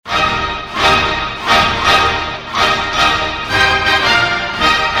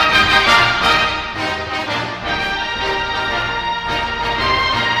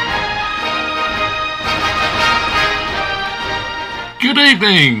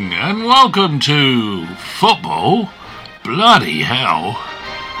evening and welcome to Football Bloody Hell.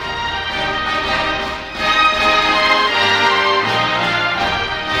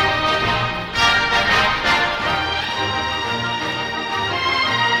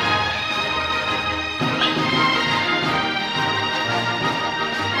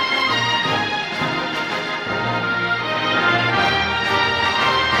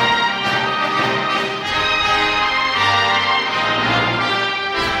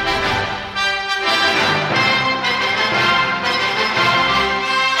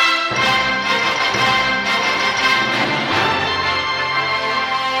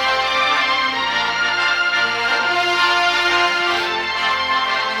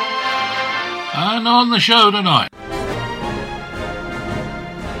 And on the show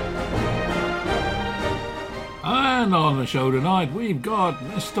tonight, we've got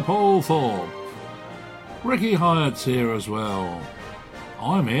Mr. Paul Thorpe. Ricky Hyatt's here as well.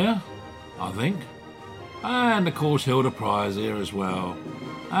 I'm here, I think. And of course Hilda Pryor's here as well.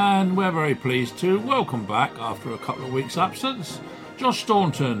 And we're very pleased to welcome back, after a couple of weeks' absence, Josh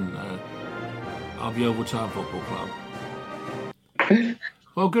Staunton of Yeovil Town Football Club.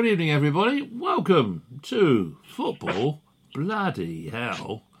 Well, good evening, everybody. Welcome to Football Bloody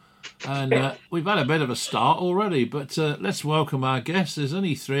Hell. And we've had a bit of a start already, but let's welcome our guests. There's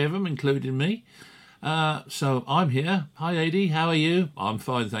only three of them, including me. So I'm here. Hi, Adi. How are you? I'm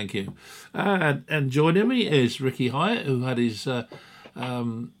fine, thank you. And joining me is Ricky Hyatt, who had his, I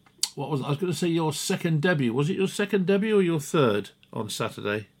was going to say your second debut. Was it your second debut or your third on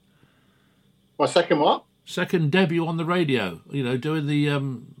Saturday? My second what? Second debut on the radio, doing the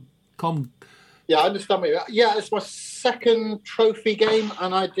Yeah, I understand. Yeah, it's my second trophy game,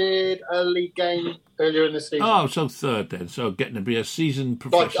 and I did a league game earlier in the season. Oh, so third then. So getting to be a seasoned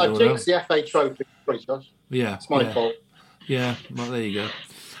professional. I think it's the FA Trophy. Josh. Yeah. It's my fault. Yeah, well, there you go.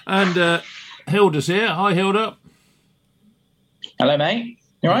 And Hilda's here. Hi, Hilda. Hello, mate.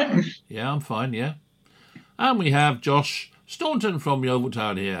 You all right? Yeah, I'm fine, yeah. And we have Josh Staunton from Yeovil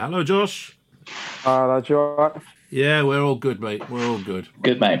Town here. Hello, Josh. That's you all right? Yeah, we're all good, mate. We're all good.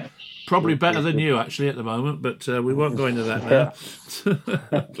 Good, mate. Probably better than you, actually, at the moment, but we won't go into that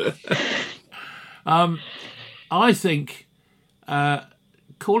now. I think,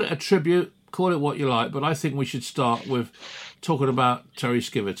 call it a tribute, call it what you like, but I think we should start with talking about Terry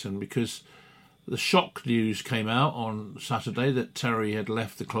Skiverton, because the shock news came out on Saturday that Terry had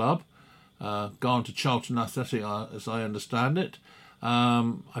left the club, gone to Charlton Athletic, as I understand it.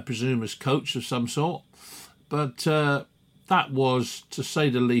 I presume as coach of some sort, but that was, to say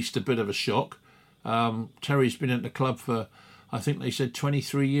the least, a bit of a shock. Terry's been at the club for, I think they said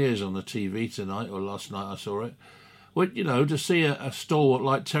 23 years on the TV tonight, or last night I saw it. Well, to see a stalwart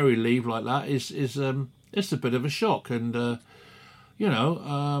like Terry leave like that is it's a bit of a shock, and I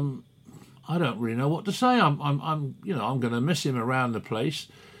don't really know what to say. I'm going to miss him around the place.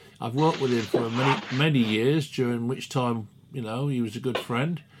 I've worked with him for many years, during which time, he was a good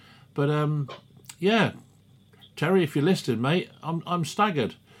friend. But, Terry, if you're listening, mate, I'm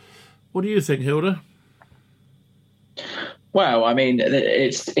staggered. What do you think, Hilda? Well, I mean,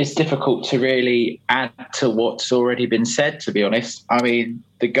 it's difficult to really add to what's already been said, to be honest. I mean,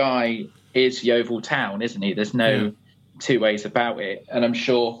 the guy is Yeovil Town, isn't he? There's no two ways about it. And I'm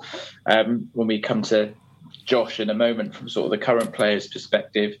sure when we come to Josh in a moment, from sort of the current player's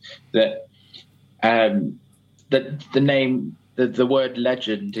perspective, that the name, the word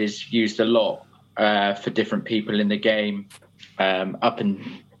legend is used a lot for different people in the game, up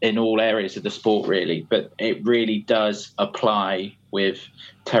in all areas of the sport, really. But it really does apply with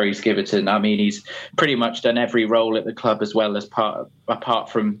Terry Skiverton. I mean, he's pretty much done every role at the club, as well as apart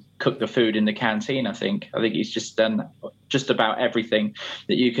from cook the food in the canteen. I think he's just done just about everything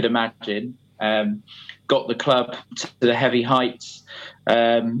that you could imagine. Got the club to the heavy heights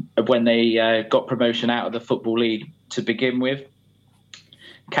when they got promotion out of the Football League to begin with.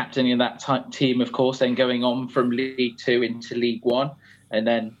 Captaining that team, of course, then going on from League Two into League One. And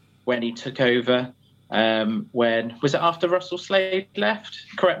then when he took over, when was it after Russell Slade left?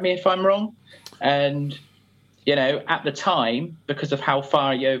 Correct me if I'm wrong. And, at the time, because of how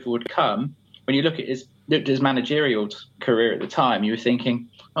far Yeovil had come, when you looked at his managerial career at the time, you were thinking,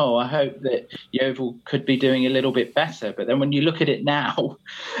 oh, I hope that Yeovil could be doing a little bit better. But then when you look at it now,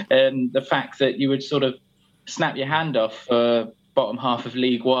 the fact that you would sort of snap your hand off bottom half of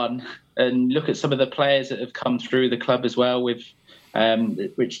League One, and look at some of the players that have come through the club as well, with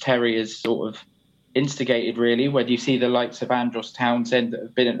which Terry has sort of instigated, really, whether you see the likes of Andros Townsend that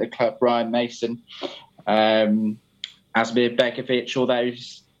have been at the club, Ryan Mason, Asmir Begovic, all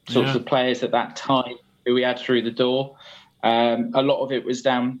those sorts of players at that time who we had through the door. A lot of it was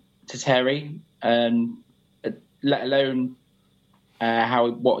down to Terry, and let alone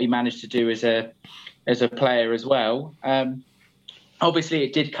what he managed to do as a player as well. Obviously,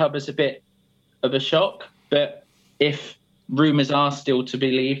 it did come as a bit of a shock, but if rumours are still to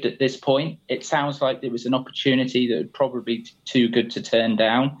be believed at this point, it sounds like it was an opportunity that was probably too good to turn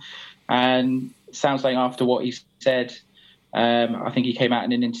down. And it sounds like after what he said, I think he came out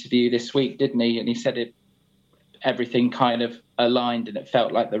in an interview this week, didn't he? And he said everything kind of aligned and it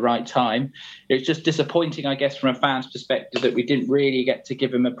felt like the right time. It was just disappointing, I guess, from a fan's perspective that we didn't really get to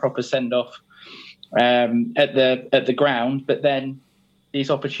give him a proper send-off at the ground. But then these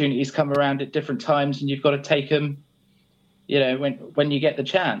opportunities come around at different times and you've got to take them, when you get the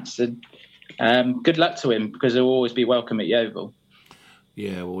chance. And good luck to him, because he'll always be welcome at Yeovil.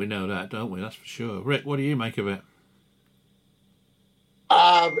 Yeah, well, we know that, don't we? That's for sure. Rick, what do you make of it?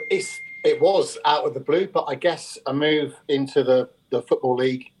 It was out of the blue, but I guess a move into the Football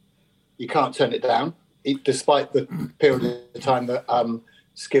League, you can't turn it down, despite the period of time that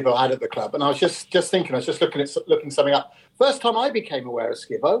Skivo had at the club. And I was just thinking, I was just looking something up. First time I became aware of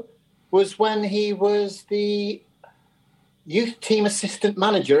Skivo was when he was the youth team assistant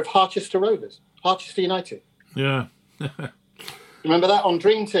manager of Harchester United. Yeah. Remember that on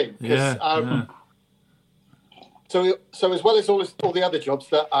Dream Team? Yeah. So as well as all the other jobs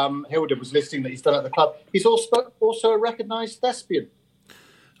that Hilda was listing that he's done at the club, he's also a recognised thespian.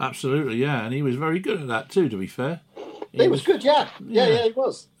 Absolutely, yeah, and he was very good at that too, to be fair. He was good, yeah, he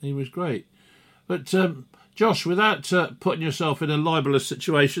was. He was great. But Josh, without putting yourself in a libelous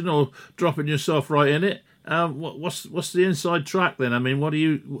situation or dropping yourself right in it, what's the inside track then? I mean,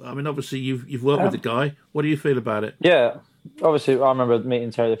 obviously you've worked with the guy. What do you feel about it? Yeah, obviously I remember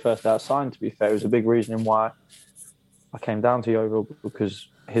meeting Terry the first day I signed, to be fair. It was a big reason why I came down to Yeovil, because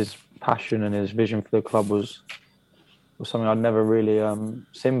his passion and his vision for the club was something I'd never really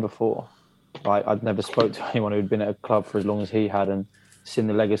seen before. I'd never spoke to anyone who'd been at a club for as long as he had and seen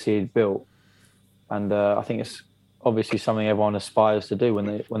the legacy he'd built. And I think it's obviously something everyone aspires to do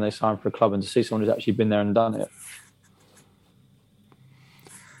when they sign for a club, and to see someone who's actually been there and done it.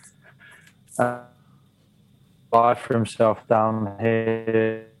 Life for himself down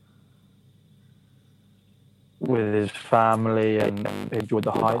here with his family and enjoyed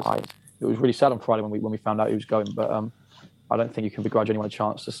the highs. It was really sad on Friday when we found out he was going, but I don't think you can begrudge anyone a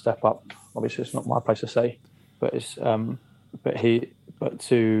chance to step up. Obviously, it's not my place to say, but it's but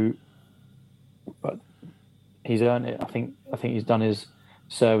he's earned it. I think he's done his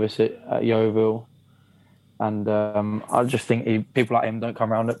service at Yeovil, and I just think people like him don't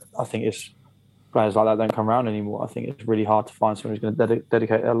come around. I think it's players like that don't come around anymore. I think it's really hard to find someone who's going to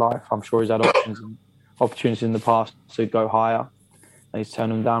dedicate their life. I'm sure he's had opportunities in the past to go higher, and he's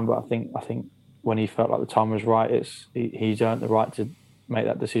turned them down. But I think when he felt like the time was right, he's earned the right to make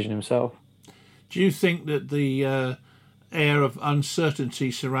that decision himself. Do you think that the air of uncertainty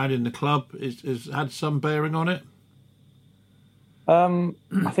surrounding the club has had some bearing on it? I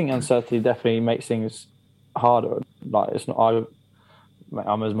think uncertainty definitely makes things harder. Like, it's not.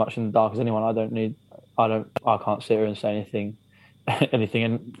 I'm as much in the dark as anyone. I can't sit here and say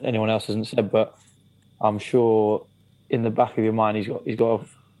anything anyone else hasn't said. But I'm sure in the back of your mind, he's got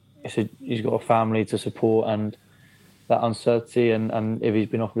a family to support, and that uncertainty. And if he's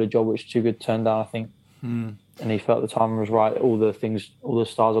been offered a job which is too good to turn down, I think, and he felt the time was right, all the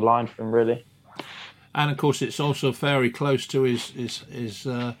stars aligned for him, really. And of course, it's also very close to his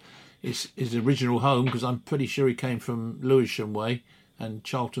original home, because I'm pretty sure he came from Lewisham way, and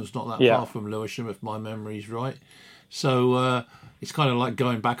Charlton's not that far from Lewisham, if my memory's right. So it's kind of like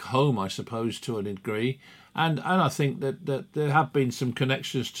going back home, I suppose, to a degree. And I think that there have been some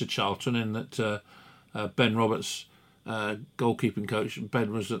connections to Charlton, in that Ben Roberts, goalkeeping coach,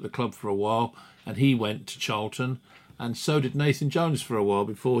 Ben was at the club for a while, and he went to Charlton, and so did Nathan Jones for a while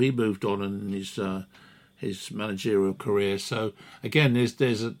before he moved on in his managerial career. So again,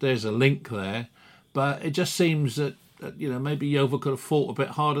 there's a link there, but it just seems that maybe Yeovil could have fought a bit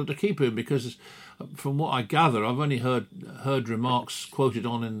harder to keep him, because from what I gather, I've only heard remarks quoted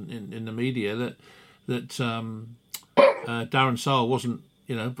on in the media that Darren Sarll wasn't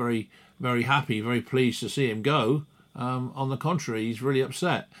very, very happy, very pleased to see him go. On the contrary, he's really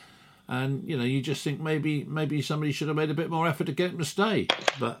upset, and you just think maybe somebody should have made a bit more effort to get him to stay.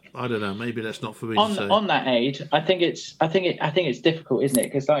 But I don't know. Maybe that's not for me to say. On that age, I think it's difficult, isn't it?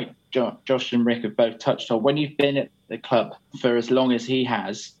 Because like Josh and Rick have both touched on, when you've been at the club for as long as he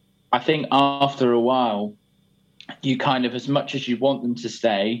has, I think after a while, you kind of, as much as you want them to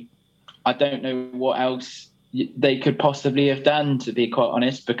stay, I don't know what else they could possibly have done, to be quite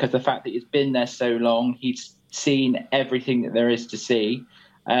honest, because the fact that he's been there so long, he's seen everything that there is to see.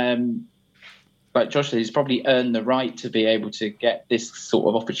 But Josh said he's probably earned the right to be able to get this sort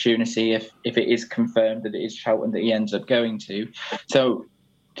of opportunity if it is confirmed that it is Charlton that he ends up going to. So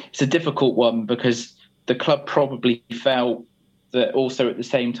it's a difficult one because the club probably felt that also at the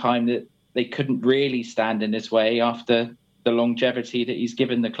same time that they couldn't really stand in his way after the longevity that he's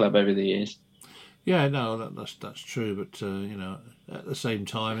given the club over the years. Yeah, no, that's true. But at the same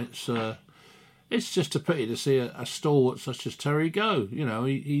time, it's just a pity to see a stalwart such as Terry go.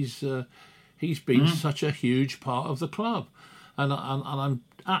 He's been such a huge part of the club, and I'm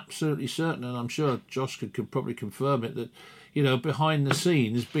absolutely certain, and I'm sure Josh could probably confirm it, that behind the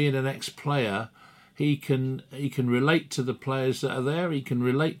scenes, being an ex-player, he can relate to the players that are there. He can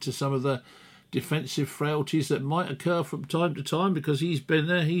relate to some of the defensive frailties that might occur from time to time because he's been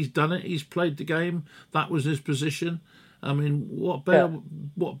there, he's done it, he's played the game. That was his position. I mean, what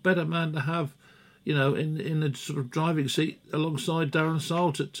better man to have? In the sort of driving seat alongside Darren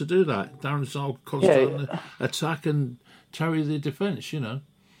Sarll to do that. Darren Sarll constantly attack and Terry the defence, Yeah,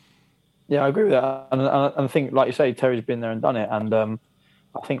 I agree with that. And I think, like you say, Terry's been there and done it. And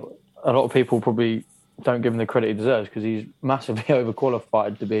I think a lot of people probably don't give him the credit he deserves because he's massively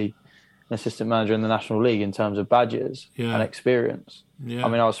overqualified to be an assistant manager in the National League in terms of badges and experience. Yeah. I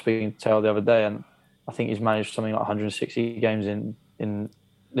mean, I was speaking to Terry the other day and I think he's managed something like 160 games in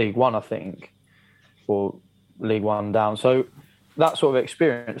League One, I think. Or League One down. So that sort of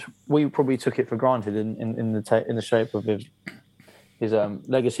experience, we probably took it for granted in the shape of his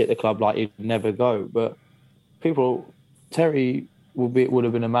legacy at the club, like he'd never go. But Terry would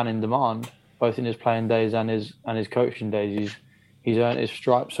have been a man in demand, both in his playing days and his coaching days. He's earned his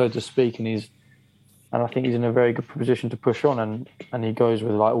stripes, so to speak, and I think he's in a very good position to push on. And he goes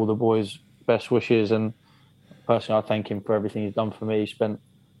with like all the boys' best wishes. And personally, I thank him for everything he's done for me. He spent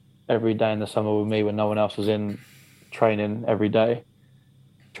every day in the summer with me when no one else was in training every day,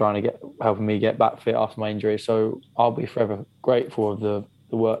 helping me get back fit after my injury. So I'll be forever grateful of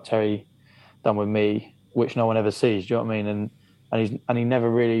the work Terry done with me, which no one ever sees. Do you know what I mean? And he never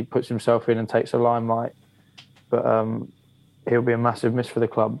really puts himself in and takes a limelight, but he'll be a massive miss for the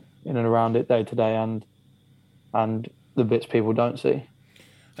club in and around it day to day, and the bits people don't see.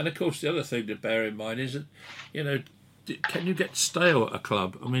 And of course, the other thing to bear in mind is that can you get stale at a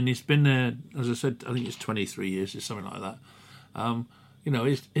club? I mean, he's been there, as I said, I think it's 23 years or something like that.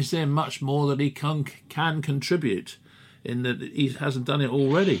 Is there much more that he can contribute in that he hasn't done it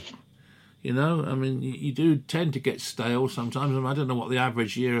already? I mean, you do tend to get stale sometimes. I don't know what the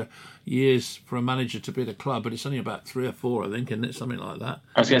average years for a manager to be at a club, but it's only about 3 or 4, I think, isn't it? Something like that.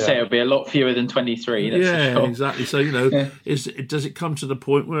 I was going to say it'll be a lot fewer than 23. That's for sure. Exactly. So does it come to the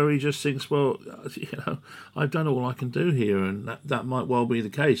point where he just thinks, well, I've done all I can do here, and that might well be the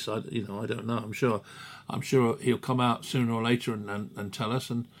case. I don't know. I'm sure he'll come out sooner or later and tell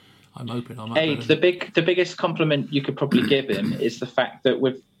us, and I'm hoping. The biggest compliment you could probably give him is the fact that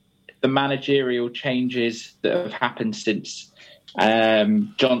with the managerial changes that have happened since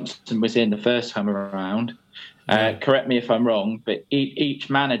Johnson was in the first time around. Correct me if I'm wrong, but each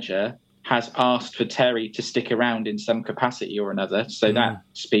manager has asked for Terry to stick around in some capacity or another. So that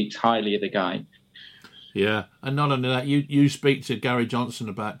speaks highly of the guy. Yeah, and not only that, you speak to Gary Johnson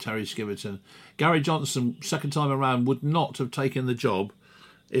about Terry Skiverton. Gary Johnson, second time around, would not have taken the job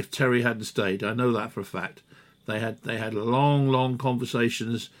if Terry hadn't stayed. I know that for a fact. They had long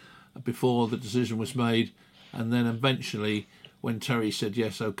conversations before the decision was made, and then eventually when Terry said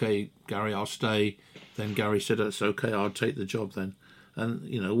yes, okay Gary, I'll stay, then Gary said that's okay, I'll take the job then. And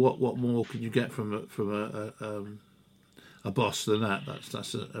what more can you get from a boss than that?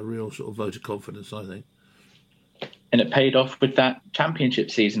 That's a real sort of vote of confidence, I think. And it paid off with that championship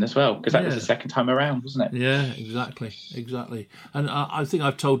season as well, because that was the second time around, wasn't it? Yeah, exactly. And I think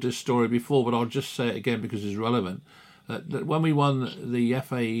I've told this story before, but I'll just say it again because it's relevant. That when we won the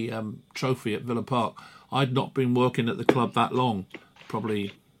FA trophy at Villa Park, I'd not been working at the club that long,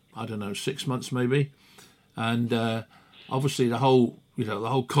 probably, 6 months maybe. And obviously the whole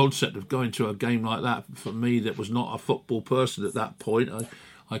concept of going to a game like that, for me that was not a football person at that point,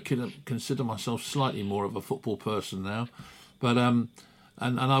 I consider myself slightly more of a football person now. But and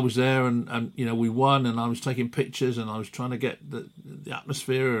I was there and we won, and I was taking pictures and I was trying to get the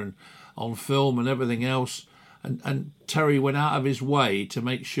atmosphere and on film and everything else. And Terry went out of his way to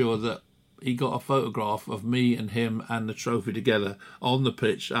make sure that he got a photograph of me and him and the trophy together on the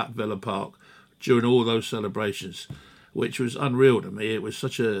pitch at Villa Park during all those celebrations, which was unreal to me. It was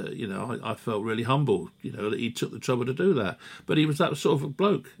such a, I felt really humbled, that he took the trouble to do that. But he was that sort of a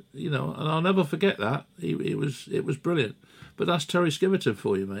bloke, and I'll never forget that. It was brilliant. But that's Terry Skiverton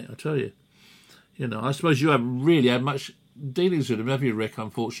for you, mate, I tell you. I suppose you haven't really had much dealings with him, have you, Rick?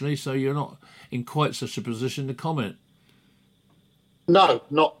 Unfortunately, so you're not in quite such a position to comment. No,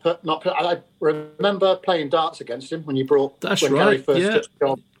 not. I remember playing darts against him when you brought. That's when right. Gary first took the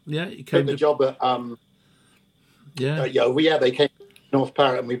job. Yeah, he came the job at. They came to North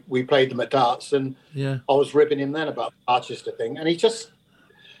Parrot and we played them at darts, and I was ribbing him then about the Archester thing, and he just.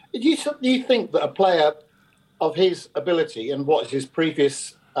 You think that a player of his ability and what his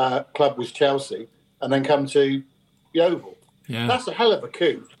previous club was Chelsea, and then come to Yeovil? Yeah, that's a hell of a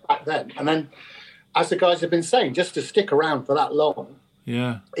coup back then, and then. As the guys have been saying, just to stick around for that long,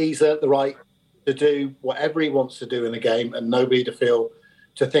 he's earned the right to do whatever he wants to do in the game, and nobody to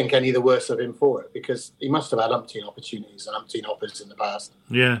think any the worse of him for it, because he must have had umpteen opportunities and umpteen offers in the past.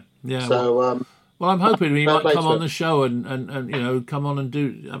 Yeah. So, well, I'm hoping he might come on the show and come on and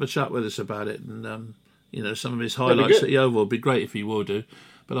have a chat with us about it, and some of his highlights at Yeovil would be great if he will do.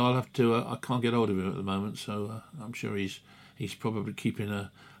 But I'll have to. I can't get hold of him at the moment, so I'm sure he's probably keeping a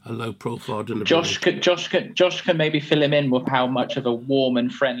low profile delivery. Josh can maybe fill him in with how much of a warm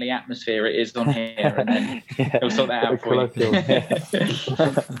and friendly atmosphere it is on here, and then he'll sort that out for you.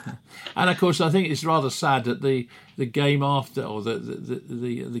 And of course, I think it's rather sad that the game after, or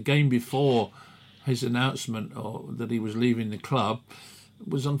the game before his announcement or that he was leaving the club,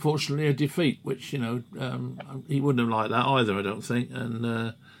 was unfortunately a defeat, which he wouldn't have liked that either, I don't think.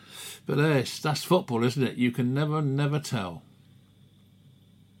 And but that's football, isn't it? You can never tell.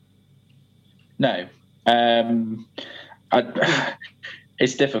 No,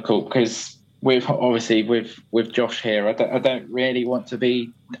 it's difficult because with Josh here, I don't really want to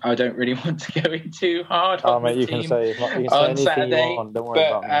go in too hard on the team on Saturday. Don't worry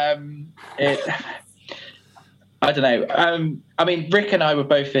about me. I don't know. I mean, Rick and I were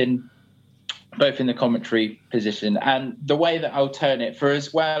both in the commentary position, and the way that I'll turn it, for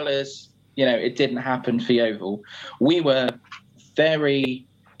as well as it didn't happen for Yeovil, we were very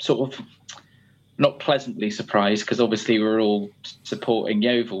sort of. Not pleasantly surprised, because obviously we were all supporting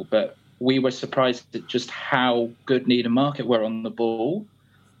Yeovil, but we were surprised at just how good Needham Market were on the ball,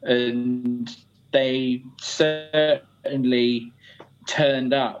 and they certainly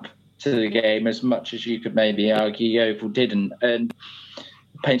turned up to the game as much as you could maybe argue Yeovil didn't. And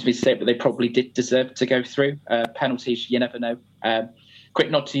it pains me to say it, but they probably did deserve to go through. Penalties, you never know. Quick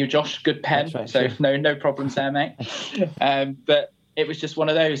nod to you, Josh. Good pen. Right, so no problems there, mate. But it was just one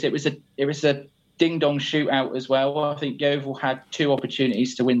of those. It was a ding-dong shootout as well. I think Yeovil had 2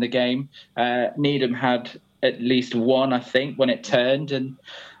 opportunities to win the game. Needham had at least one, I think, when it turned, and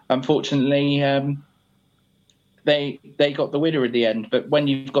unfortunately they got the winner at the end. But when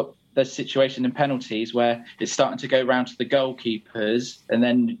you've got the situation in penalties where it's starting to go round to the goalkeepers, and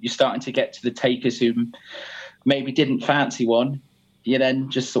then you're starting to get to the takers who maybe didn't fancy one, you then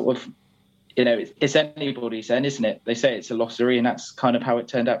just sort of it's anybody's then, isn't it? They say it's a lottery, and that's kind of how it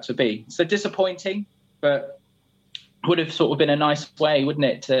turned out to be. So disappointing, but would have sort of been a nice way, wouldn't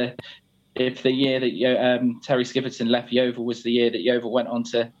it, if the year that Terry Skiverton left Yeovil was the year that Yeovil went on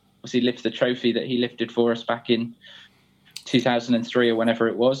to obviously lift the trophy that he lifted for us back in 2003 or whenever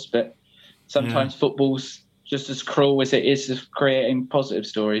it was. But sometimes football's just as cruel as it is of creating positive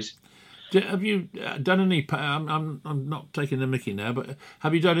stories. Have you done any? I'm not taking the mickey now, but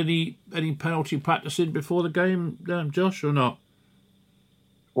have you done any penalty practicing before the game, Josh, or not?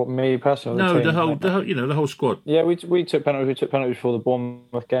 What, me personally? No, the whole squad. Yeah, we took penalties. We took penalties before the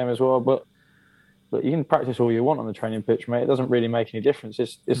Bournemouth game as well. But you can practice all you want on the training pitch, mate. It doesn't really make any difference.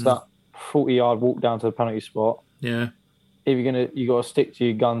 It's that 40-yard walk down to the penalty spot. Yeah. If you got to stick to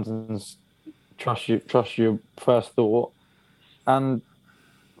your guns and trust your first thought. And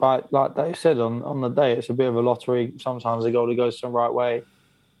like Dave said, on the day, it's a bit of a lottery. Sometimes the goalie goes the right way.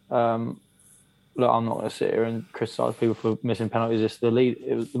 Look, I'm not going to sit here and criticise people for missing penalties.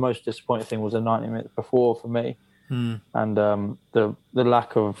 It was the most disappointing thing was the 90 minutes before for me, and the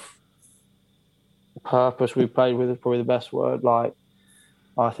lack of purpose we played with is probably the best word. Like,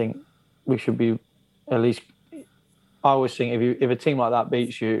 I think we should be at least. I always think if a team like that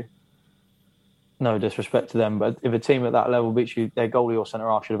beats you, no disrespect to them, but if a team at that level beats you, their goalie or centre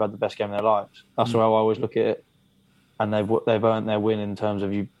half should have had the best game of their lives. That's how I always look at it, and they've earned their win in terms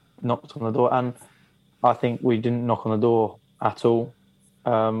of you knocked on the door. And I think we didn't knock on the door at all.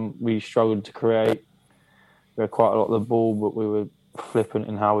 We struggled to create. We had quite a lot of the ball, but we were flippant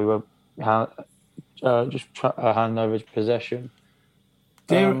in how we were hand over possession.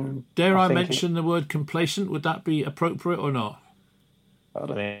 Dare I mention the word complacent? Would that be appropriate or not? I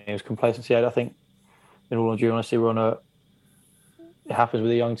don't think it was complacency. I think, in all honesty, it happens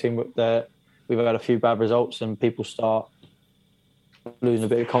with a young team. We've had a few bad results and people start losing a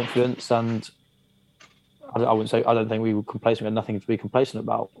bit of confidence, and I wouldn't say. I don't think we were complacent. We had nothing to be complacent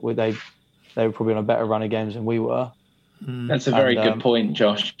about. They were probably on a better run of games than we were. That's a very good point,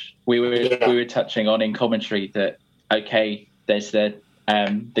 Josh. We were touching on in commentary that there's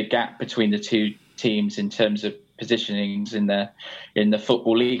the gap between the two teams in terms of positionings in the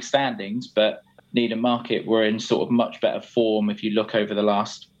Football League standings, but Needham Market were in sort of much better form if you look over the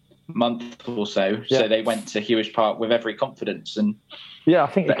last month or so. Yeah. So they went to Hewish Park with every confidence, and I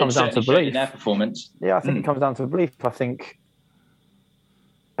think it comes down to belief in their performance. Yeah, I think it comes down to belief. I think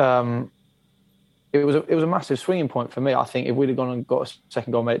it was a massive swinging point for me. I think if we'd have gone and got a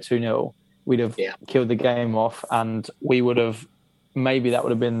second goal, made it 2-0, we'd have killed the game off, and we would have that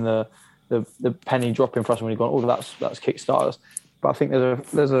would have been the penny dropping for us when we'd gone, that's kick-starters. But I think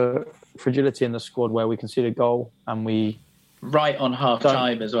there's a fragility in the squad where we conceded a goal and we right on half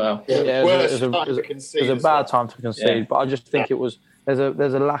time as well. Yeah, it was a bad time to concede. Yeah. But I just think it was there's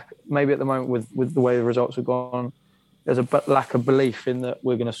a lack maybe at the moment with the way the results have gone. There's a lack of belief in that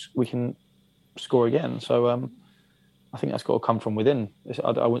we can score again. So I think that's got to come from within.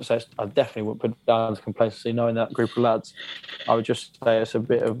 I wouldn't say I definitely wouldn't put down to complacency knowing that group of lads. I would just say it's a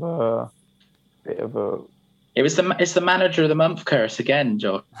bit of a. It's the manager of the month curse again,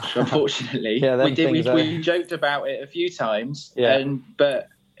 Josh. Unfortunately, we joked about it a few times, but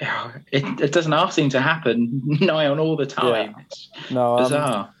it doesn't seem to happen nigh on all the time. Yeah. It's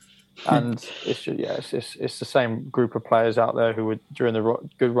bizarre. And it's the same group of players out there who were during the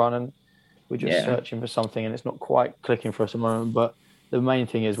good run, and we're just searching for something, and it's not quite clicking for us at the moment. But the main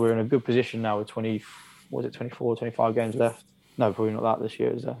thing is we're in a good position now with 24, 25 games left. No, probably not that this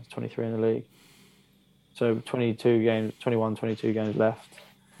year. Is there? 23 in the league. So 21, 22 games left.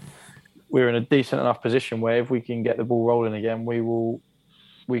 We're in a decent enough position where if we can get the ball rolling again,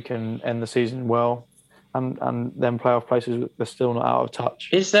 we can end the season well, and then playoff places are still not out of touch.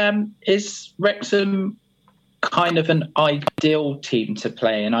 Is Wrexham kind of an ideal team to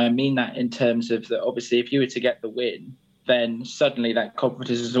play? And I mean that in terms of that. Obviously, if you were to get the win, then suddenly that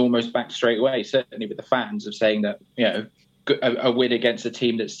confidence is almost back straight away. Certainly with the fans of saying that a win against a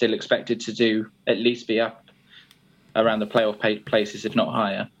team that's still expected to do at least be up around the playoff places, if not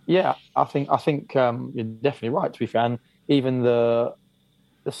higher. Yeah, I think you're definitely right, to be fair. And even the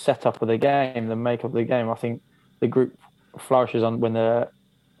setup of the game, the makeup of the game, I think the group flourishes when there's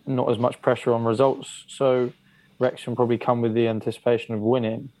not as much pressure on results. So Wrexham probably come with the anticipation of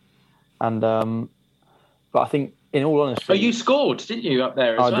winning. And but I think, in all honesty... Oh, you scored, didn't you, up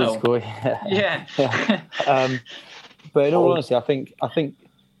there as well? I did score, yeah. But in all honesty, I think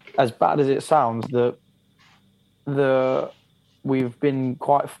as bad as it sounds, we've been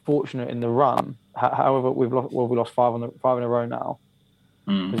quite fortunate in the run. However, we lost five in a row now.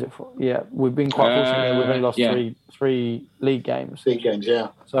 Is it we've been quite fortunate. We've only lost three league games. League games, yeah.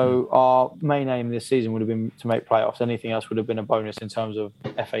 So our main aim this season would have been to make playoffs. Anything else would have been a bonus in terms of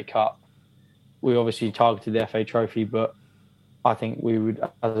FA Cup. We obviously targeted the FA Trophy, but I think we would,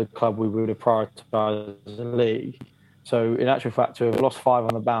 as a club, we would have prioritised the league. So in actual fact, to have lost 5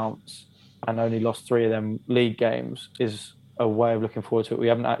 on the bounce and only lost 3 of them league games is a way of looking forward to it. We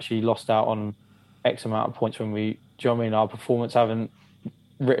haven't actually lost out on X amount of points when do you know what I mean? Our performance haven't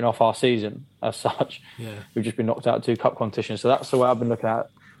written off our season as such. Yeah. We've just been knocked out of 2 cup competitions. So that's the way I've been looking at it.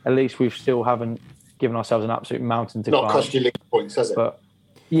 At least we still haven't given ourselves an absolute mountain to climb. Not cost you league points, has it? But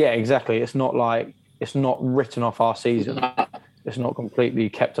yeah, exactly. It's not written off our season. It's not completely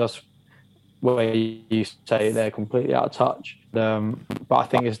kept us where you say they're completely out of touch. But I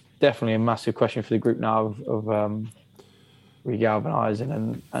think it's definitely a massive question for the group now of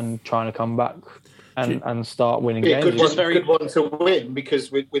regalvanising and trying to come back and start winning games. Good one to win,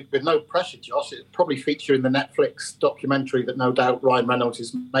 because with no pressure, Josh, it'll probably feature in the Netflix documentary that no doubt Ryan Reynolds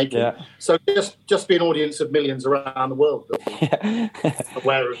is making. Yeah. So just be an audience of millions around the world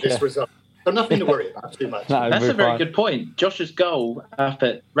aware of this result. So nothing to worry about too much. No, that's a very good point. Josh's goal up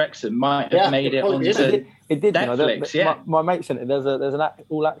at Wrexham might have made it onto it did, Netflix. My mate sent it. There's an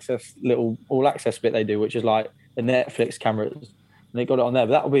all access bit they do, which is like the Netflix cameras, and they got it on there.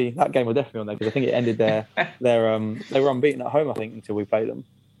 But that game will definitely be on there, because I think it ended they were unbeaten at home, I think, until we played them.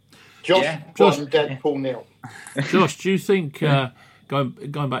 Josh, Deadpool nil. Josh, do you think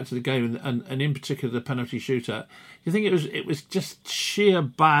going back to the game and in particular the penalty shootout, do you think it was just sheer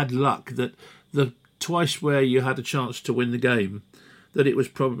bad luck that the twice where you had a chance to win the game, that it was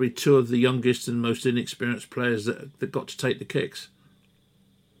probably 2 of the youngest and most inexperienced players that got to take the kicks?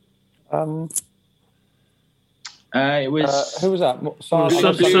 It was who was that?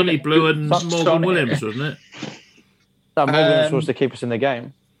 Sonny Blue and Morgan Williams, wasn't it? No, Morgan Williams was to keep us in the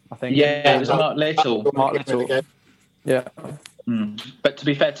game, I think. Yeah, it was Mark Little. Mark Little. Yeah. But to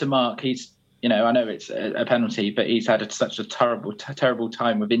be fair to Mark, he's I know it's a penalty, but he's had such a terrible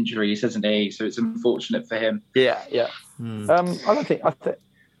time with injuries, hasn't he? So it's unfortunate for him. Yeah. I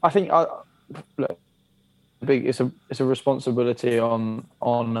think look, it's a responsibility on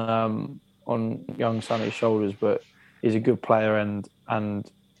young Sonny's shoulders, but he's a good player, and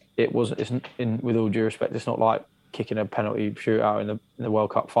with all due respect, it's not like kicking a penalty shootout in the World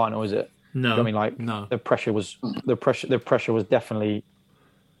Cup final, is it? No, I mean, no. The pressure was definitely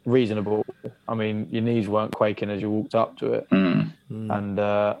reasonable. I mean, your knees weren't quaking as you walked up to it, and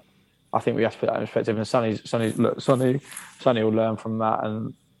I think we have to put that in perspective. And Sonny will learn from that,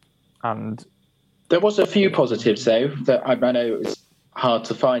 and there was a few positives though that I know it was hard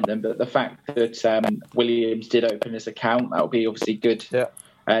to find them, but the fact that Williams did open his account, that will be obviously good. Yeah.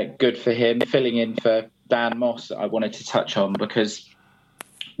 Good for him. Filling in for Dan Moss, I wanted to touch on because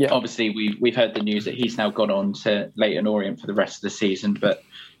obviously we've heard the news that he's now gone on to Leyton Orient for the rest of the season, but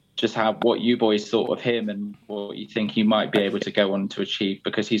just what you boys thought of him and what you think he might be able to go on to achieve,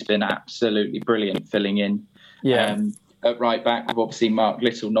 because he's been absolutely brilliant filling in. At right back, with obviously Mark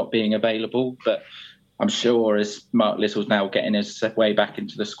Little not being available, but I'm sure as Mark Little's now getting his way back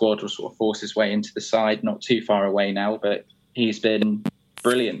into the squad, will sort of force his way into the side, not too far away now, but he's been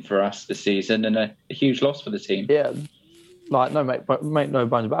brilliant for us this season and a huge loss for the team. Yeah, make no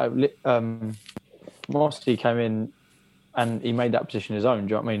bones about it. Mossy came in and he made that position his own.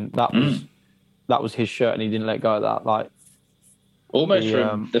 Do you know what I mean? That was his shirt, and he didn't let go of that. Like almost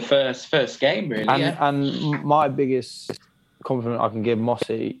from the first game, really. And my biggest compliment I can give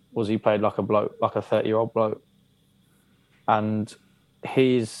Mossy was he played like a bloke, like a 30-year-old bloke, and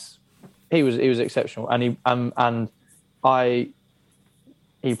he was exceptional. And he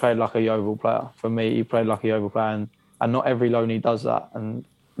played like a Yeovil player. For me, he played like a Yeovil player, and not every loanee does that. And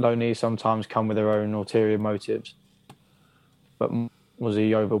loanees sometimes come with their own ulterior motives. But was a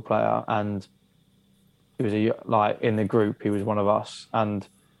Yeovil player, and he was in the group, he was one of us. And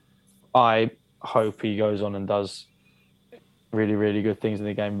I hope he goes on and does really, really good things in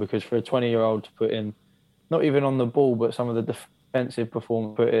the game, because for a 20-year-old to put in, not even on the ball, but some of the defensive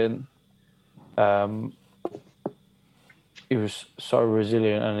performance put in, he was so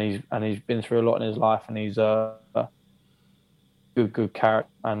resilient, and he's been through a lot in his life, and he's a good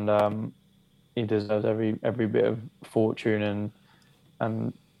character, and he deserves every bit of fortune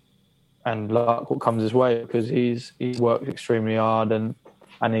and luck what comes his way, because he's worked extremely hard, and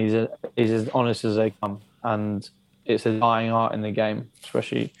he's as honest as they come, and it's a dying art in the game,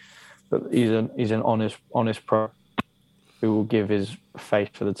 especially. But he's an honest pro who will give his face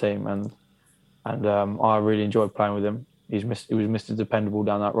for the team, and I really enjoyed playing with him. He was Mr. Dependable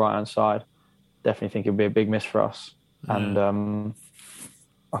down that right hand side. Definitely think it'd be a big miss for us, and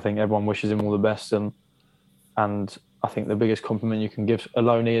I think everyone wishes him all the best, and I think the biggest compliment you can give a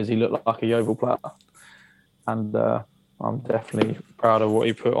loanee is he looked like a Yeovil player, and I'm definitely proud of what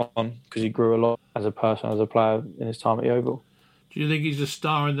he put on, because he grew a lot as a person, as a player in his time at Yeovil. Do you think he's a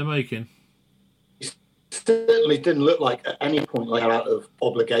star in the making? He certainly didn't look like at any point like out of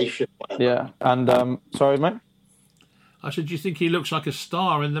obligation. Yeah, and sorry, mate. I said, do you think he looks like a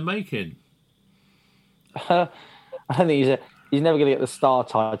star in the making? I don't think he's never going to get the star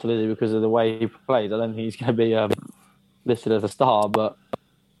title, is he, because of the way he plays. I don't think he's going to be listed as a star, but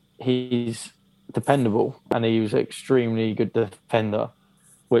he's dependable, and he was an extremely good defender,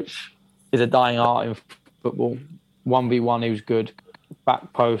 which is a dying art in football. 1v1, he was good.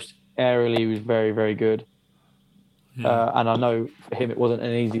 Back post, aerially, he was very, very good. Yeah. And I know for him it wasn't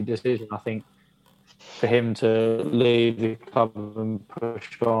an easy decision. I think for him to leave the club and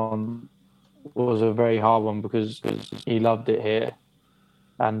push on was a very hard one, because he loved it here.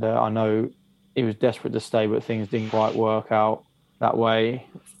 And I know he was desperate to stay, but things didn't quite work out that way.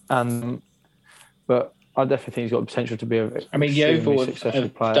 But I definitely think he's got the potential to be Yeovil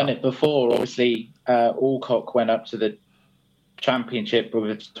have player. Done it before. Obviously, Alcock went up to the Championship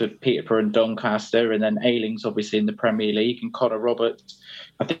with Peterborough and Doncaster, and then Ayling's obviously in the Premier League, and Connor Roberts,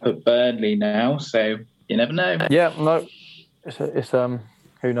 I think, at Burnley now. So you never know. Yeah, no, it's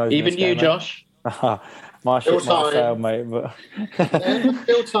who knows? Even you, Josh. My shit might fail, mate. But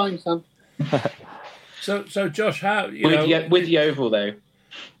still time, son. So Josh, how with Yeovil though?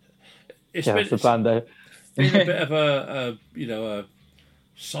 It's the plan, though. Been a bit of a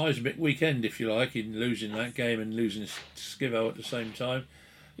seismic weekend, if you like, in losing that game and losing Skivo at the same time.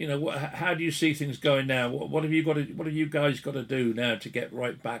 How do you see things going now? What have you guys got to do now to get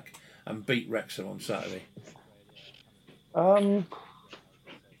right back and beat Wrexham on Saturday?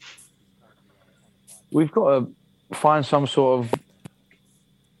 We've got to find some sort of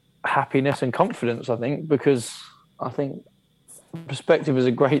happiness and confidence, I think, because I think perspective is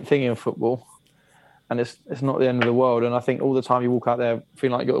a great thing in football. and it's not the end of the world. And I think all the time you walk out there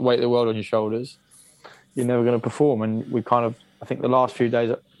feeling like you've got the weight of the world on your shoulders, you're never going to perform. And we kind of, I think the last few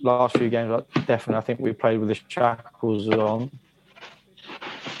games, definitely, I think we played with the shackles on,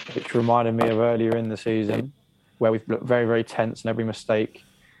 which reminded me of earlier in the season where we've looked very, very tense, and every mistake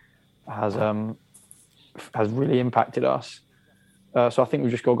has really impacted us. So I think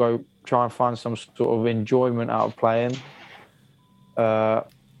we've just got to go try and find some sort of enjoyment out of playing,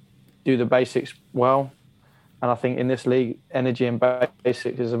 do the basics well. And I think in this league, energy and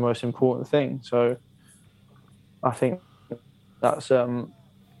basics is the most important thing. So I think that's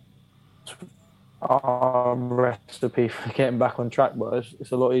our recipe for getting back on track. But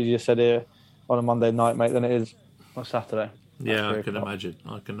it's a lot easier said here on a Monday night, mate, than it is on Saturday. Yeah, I can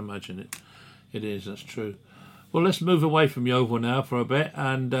imagine. it. It is, that's true. Well, let's move away from Yeovil now for a bit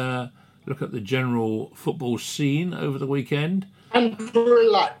and look at the general football scene over the weekend. And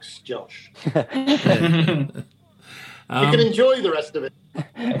relax, Josh. You can enjoy the rest of it.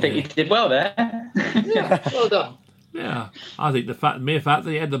 I think you did well there. Yeah, well done. Yeah, I think the mere fact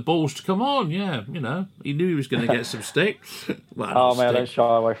that he had the balls to come on, yeah, you know, he knew he was going to get some stick. Well, mate, I don't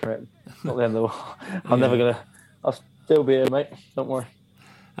shy away from it. Not the end of the world. I'll still be here, mate. Don't worry.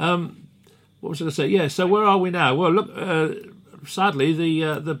 What was I going to say? Yeah, so where are we now? Well, look, sadly,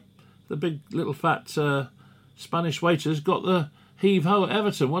 the big little fat Spanish waiter's got the heave-ho at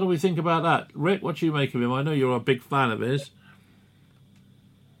Everton. What do we think about that? Rick, what do you make of him? I know you're a big fan of his.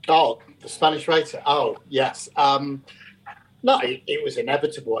 Oh, the Spanish waiter. Oh, yes. No, it was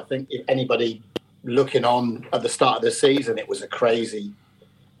inevitable. I think if anybody looking on at the start of the season, it was a crazy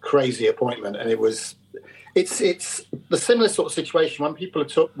appointment. And it's the similar sort of situation when people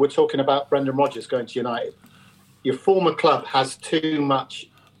were talking about Brendan Rodgers going to United. Your former club has too much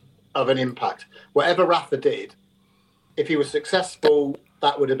of an impact. Whatever Rafa did, if he was successful,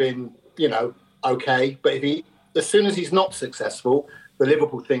 that would have been, okay. But as soon as he's not successful, the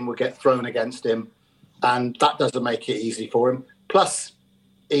Liverpool thing will get thrown against him, and that doesn't make it easy for him. Plus,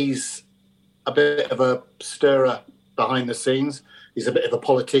 he's a bit of a stirrer behind the scenes. He's a bit of a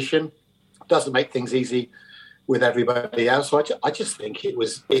politician. Doesn't make things easy with everybody else. So I just think it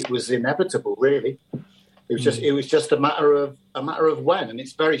was inevitable, really. It was just a matter of when, and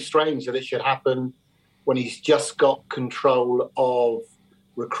it's very strange that it should happen when he's just got control of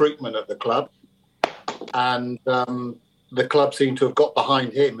recruitment at the club, and the club seemed to have got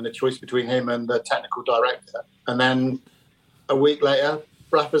behind him and a choice between him and the technical director. And then a week later,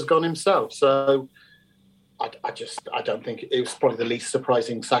 Rafa's gone himself. So I don't think it was probably the least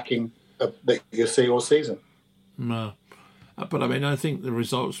surprising sacking that you'll see all season. No. But I mean, I think the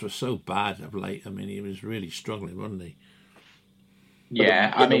results were so bad of late. I mean, he was really struggling, wasn't he?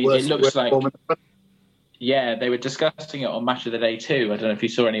 Yeah, I mean, it looks like... Yeah, they were discussing it on Match of the Day too. I don't know if you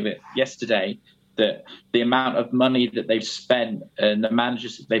saw any of it yesterday, that the amount of money that they've spent and the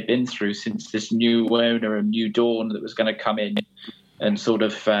managers that they've been through since this new owner and new dawn that was going to come in and sort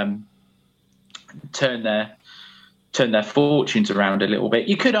of turn their fortunes around a little bit.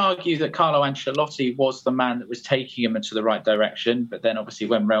 You could argue that Carlo Ancelotti was the man that was taking him into the right direction, but then obviously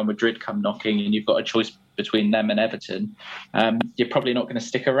when Real Madrid come knocking and you've got a choice between them and Everton, you're probably not going to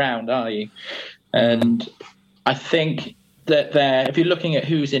stick around, are you? And I think that if you're looking at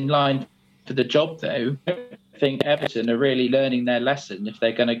who's in line for the job, though, I think Everton are really learning their lesson if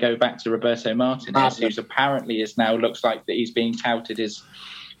they're going to go back to Roberto Martinez, who's apparently looks like that he's being touted as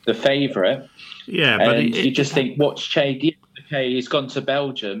the favourite. Yeah, but you just think, what's changed? Okay, he's gone to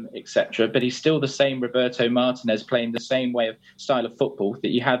Belgium, etc., but he's still the same Roberto Martinez playing the same style of football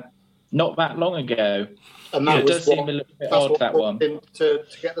that you had not that long ago. And that does seem a little bit odd, that one. To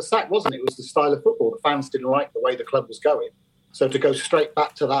get the sack, wasn't it? It was the style of football. The fans didn't like the way the club was going. So to go straight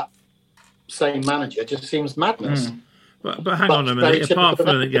back to that same manager just seems madness. But hang on a minute. Apart from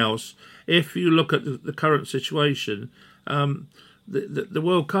anything else, if you look at the current situation, the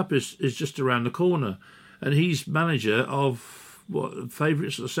World Cup is just around the corner, and he's manager of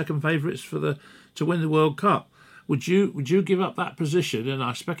favourites or second favourites to win the World Cup. Would you give up that position? And I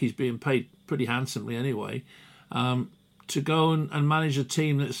expect he's being paid pretty handsomely anyway, to go and manage a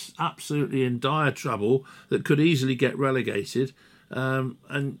team that's absolutely in dire trouble that could easily get relegated. And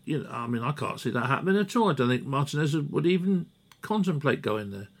I mean, I can't see that happening at all. I don't think Martinez would even contemplate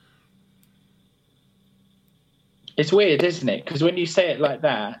going there. It's weird, isn't it? Because when you say it like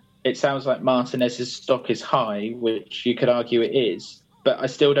that, it sounds like Martinez's stock is high, which you could argue it is. But I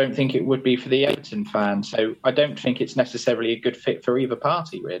still don't think it would be for the Everton fan. So I don't think it's necessarily a good fit for either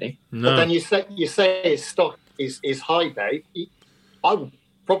party, really. No. But then you say his stock is high, Dave. I would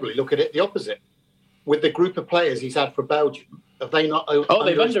probably look at it the opposite. With the group of players he's had for Belgium, have they not? They've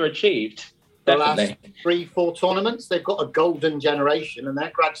underachieved. the last 3-4 tournaments. They've got a golden generation, and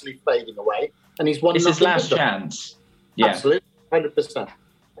they're gradually fading away. And he's won. It's his nothing last with them. chance. Yeah. Absolutely, 100%.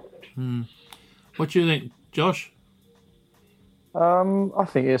 What do you think, Josh? I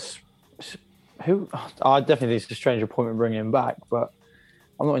think it's who. I definitely think it's a strange appointment bringing him back, but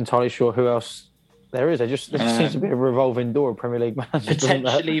I'm not entirely sure who else there is. There just seems to be a revolving door of Premier League managers.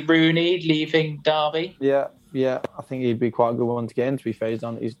 Potentially Rooney leaving Derby. Yeah. I think he'd be quite a good one to get in. To be fair, he's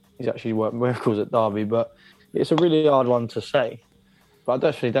actually worked miracles at Derby, but it's a really hard one to say. But I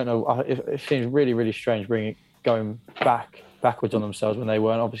definitely don't know. It seems really, really strange going backwards on themselves when they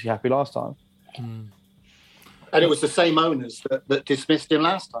weren't obviously happy last time. And it was the same owners that dismissed him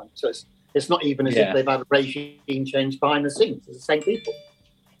last time. So it's not even as if they've had a regime change behind the scenes. It's the same people.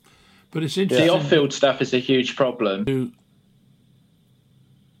 But it's interesting. The off-field stuff is a huge problem.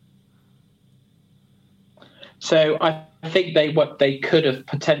 So I think they could have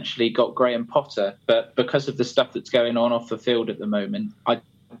potentially got Graham Potter, but because of the stuff that's going on off the field at the moment, I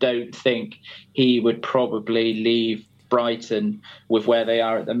don't think he would probably leave Brighton with where they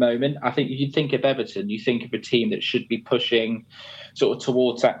are at the moment. I think if you think of Everton, you think of a team that should be pushing sort of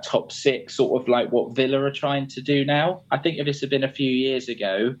towards that top 6, sort of like what Villa are trying to do now. I think if this had been a few years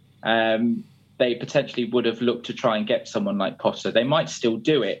ago, they potentially would have looked to try and get someone like Potter. They might still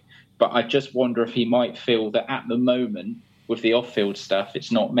do it, but I just wonder if he might feel that at the moment, with the off-field stuff,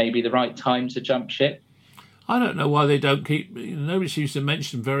 it's not maybe the right time to jump ship. I don't know why they don't keep. Nobody seems to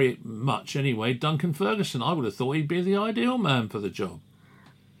mention very much anyway. Duncan Ferguson. I would have thought he'd be the ideal man for the job.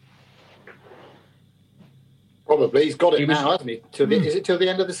 Probably he's got it now, hasn't he? Is it till the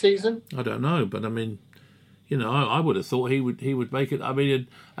end of the season? I don't know, but I mean, I would have thought he would make it. I mean,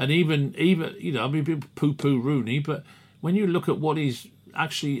 and even people poo-poo Rooney, but when you look at what he's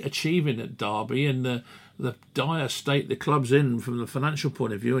actually achieving at Derby and the dire state the club's in from the financial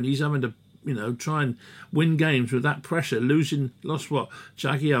point of view, and he's having to try and win games with that pressure. Lost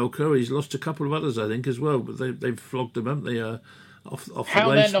Jagielka. He's lost a couple of others, I think, as well. But they've flogged them, haven't they? Off How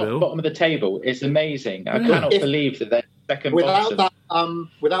the they're not bottom of the table is amazing. I cannot believe that they're second bottom.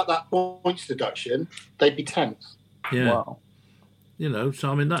 Without that points deduction, they'd be 10th. Yeah. Wow.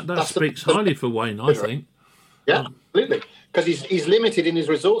 So I mean that speaks highly for Wayne, I think. Yeah, absolutely. Because he's limited in his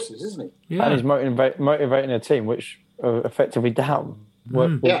resources, isn't he? Yeah. And he's motivating a team which are effectively down. Yeah. Do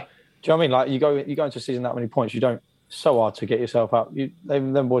you know what I mean? Like you go into a season that many points, you don't. So hard to get yourself up.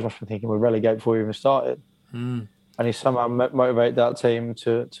 Them boys must be thinking we're relegated before we even started. And he somehow motivated that team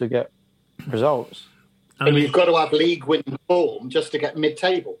to get results. And you've got to have league winning form just to get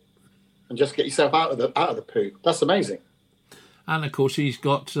mid-table and just get yourself out of the poo. That's amazing. And of course, he's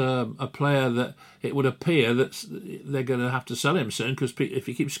got a player that it would appear that they're going to have to sell him soon, because if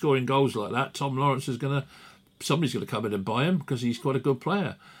he keeps scoring goals like that, Tom Lawrence somebody's going to come in and buy him because he's quite a good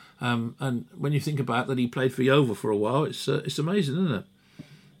player. And when you think about that, he played for Yeovil for a while. It's amazing, isn't it?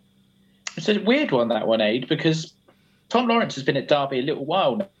 It's a weird one, that one, Aid, because Tom Lawrence has been at Derby a little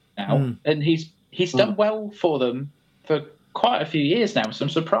while now, and he's done well for them for quite a few years now. So I'm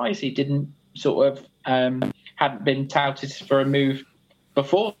surprised he didn't sort of hadn't been touted for a move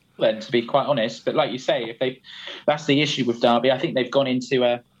before then, to be quite honest. But like you say, that's the issue with Derby. I think they've gone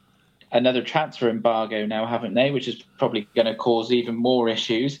into another transfer embargo now, haven't they? Which is probably going to cause even more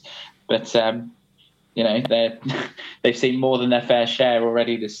issues. But they've seen more than their fair share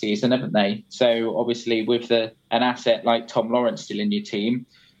already this season, haven't they? So obviously, with an asset like Tom Lawrence still in your team,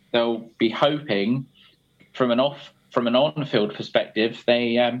 they'll be hoping from an on-field perspective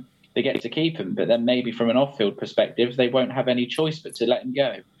they get to keep him. But then maybe from an off-field perspective, they won't have any choice but to let him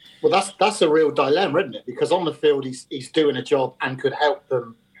go. Well, that's a real dilemma, isn't it? Because on the field, he's doing a job and could help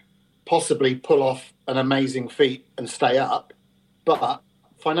them possibly pull off an amazing feat and stay up, but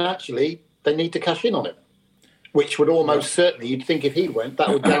financially they need to cash in on him, which would almost certainly, you'd think if he went, that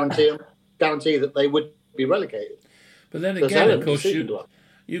would guarantee that they would be relegated. But then again, of course,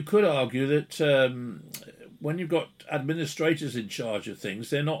 you could argue that when you've got administrators in charge of things,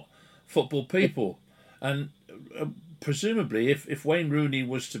 they're not football people, and presumably if Wayne Rooney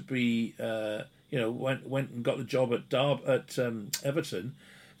was to be went and got the job at Everton,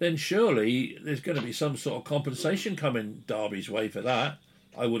 then surely there's going to be some sort of compensation coming Derby's way for that,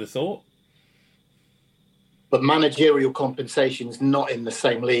 I would have thought. But managerial compensation is not in the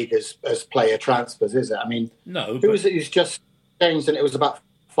same league as player transfers, is it? I mean, no. Who was it who's just changed and it was about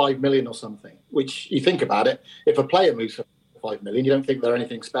 5 million or something? Which, you think about it, if a player moves for 5 million, you don't think they're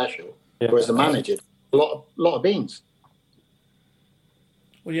anything special. Yeah. Whereas a manager, a lot of beans.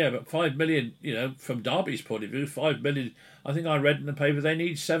 Well, yeah, but 5 million, from Derby's point of view, 5 million. I think I read in the paper they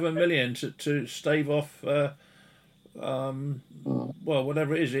need 7 million to stave off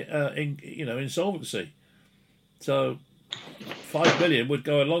whatever it is, insolvency. So 5 million would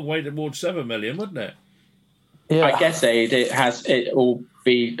go a long way towards 7 million, wouldn't it? Yeah. I guess, Aid, it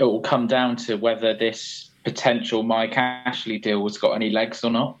will come down to whether this potential Mike Ashley deal has got any legs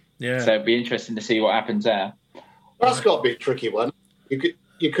or not. Yeah. So it'd be interesting to see what happens there. That's got to be a tricky one.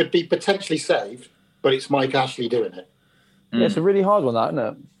 You could be potentially saved, but it's Mike Ashley doing it. Yeah, it's a really hard one,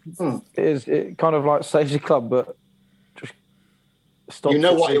 that, isn't it? It kind of like saves the club, but just stops. You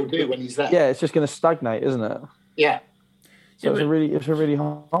know what he'll do when he's there. Yeah, it's just going to stagnate, isn't it? Yeah. So it's a really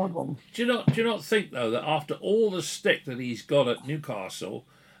hard one. Do you not think though that after all the stick that he's got at Newcastle,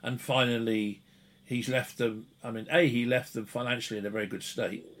 and finally he's left them? I mean, he left them financially in a very good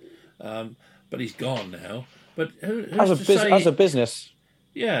state, but he's gone now. But as a business,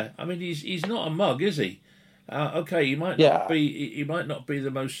 yeah. I mean, he's not a mug, is he? Okay, he might not be. He might not be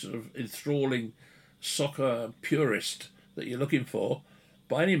the most sort of enthralling soccer purist that you're looking for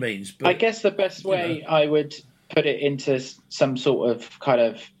by any means. But I guess the best way I would put it into some sort of kind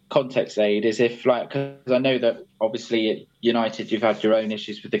of context, Aid, is if, like, because I know that obviously at United you've had your own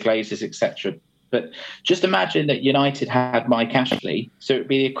issues with the Glazers, etc. But just imagine that United had Mike Ashley, so it would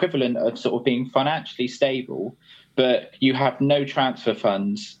be the equivalent of sort of being financially stable, but you have no transfer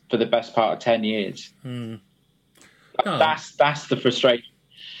funds for the best part of 10 years. That's the frustration.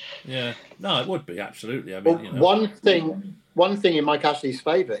 Yeah, no, it would be absolutely. I mean, one thing in Mike Ashley's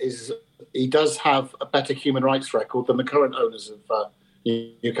favour is he does have a better human rights record than the current owners of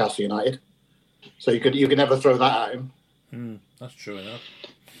Newcastle United. So you could never throw that at him. That's true enough.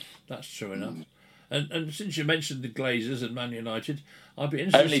 And since you mentioned the Glazers and Man United, I'd be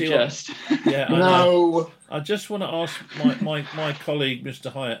interested to see Yeah, I know. I just want to ask my colleague,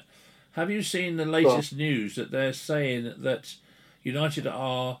 Mr. Hyatt, have you seen the latest news that they're saying that United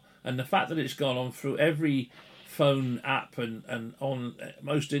are, and the fact that it's gone on through every phone app and on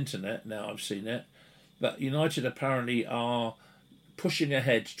most internet now, I've seen it, that United apparently are pushing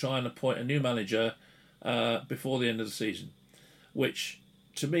ahead to try and appoint a new manager before the end of the season, which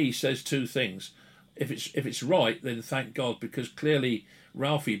to me says two things. If it's right, then thank God, because clearly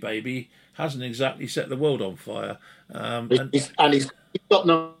Ralphie baby hasn't exactly set the world on fire, and he's got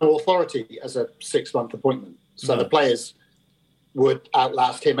no authority as a 6-month appointment, so the players would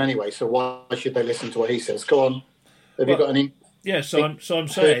outlast him anyway. So why should they listen to what he says? Go on. Have you got any? Yeah, so I'm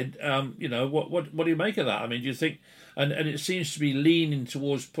saying, what do you make of that? I mean, do you think? And it seems to be leaning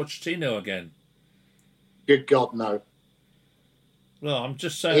towards Pochettino again. Good God, no. Well, I'm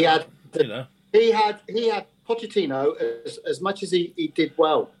just saying. He had Pochettino as much as he did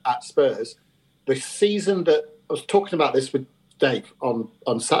well at Spurs. The season that I was talking about this with Dave on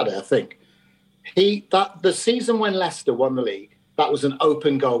Saturday, I think. The season when Leicester won the league, that was an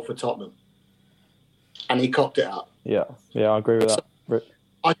open goal for Tottenham, and he cocked it up. Yeah, I agree with that.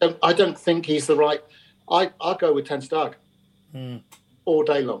 I don't think he's the right. I'll go with Ten Stag all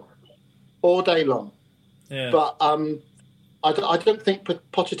day long. Yeah. But I don't think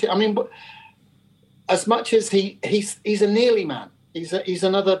Pochettino. I mean, as much as he's a nearly man, he's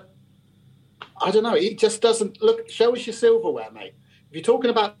another. I don't know. He just doesn't look. Show us your silverware, mate. If you're talking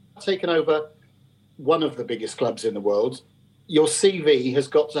about taking over one of the biggest clubs in the world, your CV has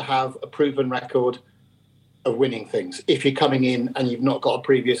got to have a proven record of winning things. If you're coming in and you've not got a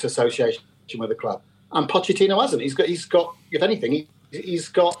previous association with the club, and Pochettino hasn't. He's got. If anything, he's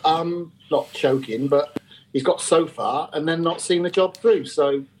got not choking, but he's got so far and then not seen the job through.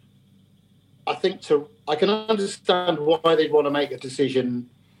 So I think I can understand why they'd want to make a decision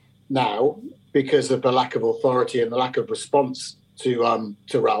now because of the lack of authority and the lack of response to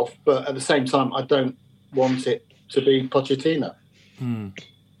Ralph. But at the same time, I don't want it to be Pochettino.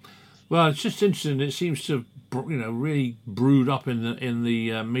 Well, it's just interesting. It seems to have, really brewed up in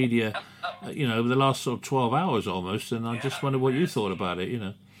the media, over the last sort of 12 hours almost. And I just wonder what you thought about it,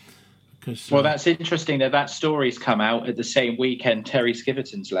 Well, that's interesting that story's come out at the same weekend Terry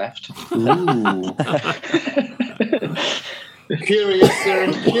Skiverton's left. Ooh. Curious.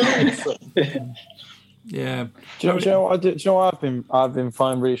 Yeah. Do you know what I've been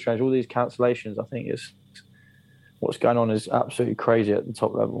finding really strange? All these cancellations, I think is what's going on is absolutely crazy at the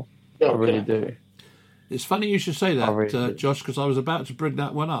top level. I really do. It's funny you should say that, really Josh, because I was about to bring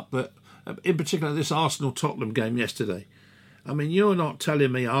that one up. But in particular, this Arsenal-Tottenham game yesterday. I mean, you're not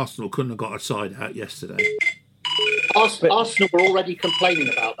telling me Arsenal couldn't have got a side out yesterday. Arsenal were already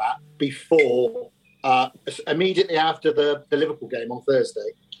complaining about that before, immediately after the Liverpool game on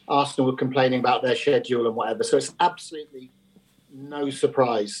Thursday. Arsenal were complaining about their schedule and whatever. So it's absolutely no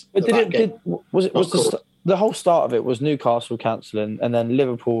surprise. But the whole start of it was Newcastle cancelling and then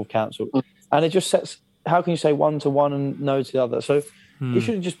Liverpool cancelled, and it just sets how can you say one to one and no to the other? So it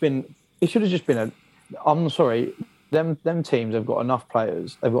should have just been. It should have just been a. I'm sorry. Them teams have got enough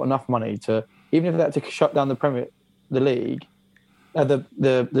players. They've got enough money to, even if they had to shut down the league,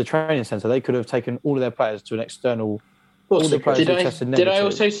 the training centre, they could have taken all of their players to an external. All the players tested negative. Did I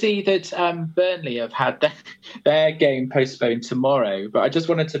also see that Burnley have had their game postponed tomorrow? But I just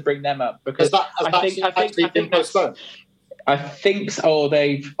wanted to bring them up because I think postponed. I think so.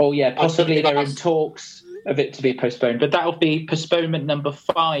 Possibly they're in talks of it to be postponed, but that'll be postponement number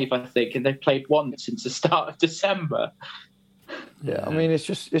 5, I think, and they've played once since the start of December. Yeah, I mean, it's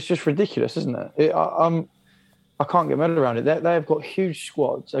just ridiculous, isn't it? I can't get my head around it. They've got huge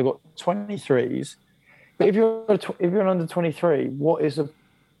squads. They've got 23s. But if you're an under 23, what is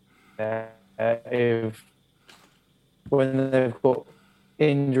if when they've got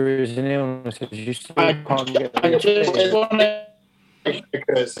injuries and illnesses, you still can't get. I just want to.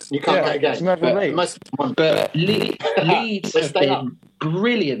 Because you can't get again. But Leeds have been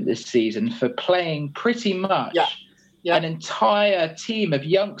brilliant this season for playing pretty much an entire team of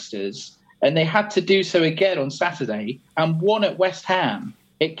youngsters, and they had to do so again on Saturday and won at West Ham.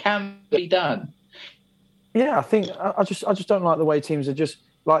 It can be done. Yeah, I think I just don't like the way teams are just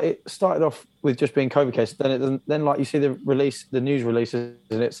like it started off with just being COVID cases. Then like you see the news releases,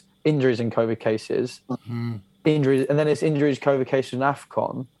 and it's injuries and COVID cases. Mm-hmm. Injuries, and then it's injuries, COVID cases, and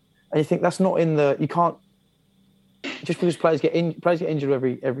AFCON, and you think that's not in the. You can't just because players get injured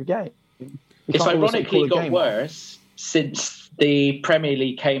every game. It's ironically got worse since the Premier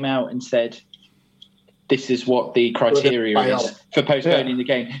League came out and said this is what the criteria is for postponing the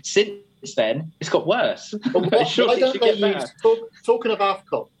game. Since then, it's got worse. Why don't they use talking of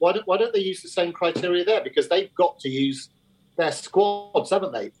AFCON? Why don't they use the same criteria there? Because they've got to use their squads,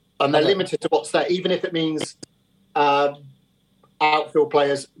 haven't they? And they're limited to what's there, even if it means outfield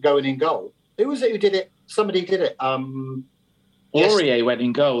players going in goal. Who was it who did it? Somebody did it. Aurier went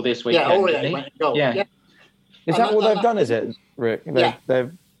in goal this weekend. Yeah, Aurier went in goal. Yeah. Is that what they've done, is it, Rick?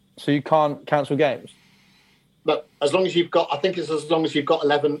 So you can't cancel games? But as long as you've got, I think it's as long as you've got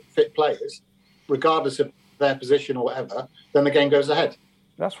 11 fit players, regardless of their position or whatever, then the game goes ahead.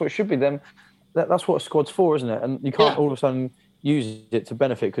 That's what it should be then. That's what a squad's for, isn't it? And you can't all of a sudden use it to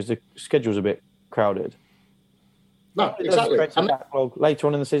benefit because the schedule's a bit crowded. No, exactly. And backlog later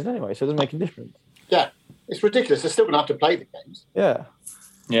on in the season anyway, so it doesn't make a difference. Yeah, it's ridiculous. They're still going to have to play the games. Yeah.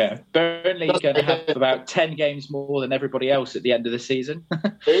 Yeah, Burnley are going to have about 10 games more than everybody else at the end of the season.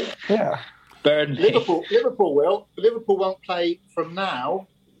 Yeah. Burnley. Liverpool won't play from now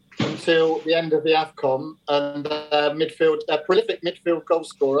until the end of the AFCON, and their prolific midfield goal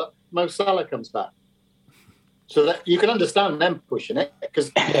scorer Mo Salah comes back. So that you can understand them pushing it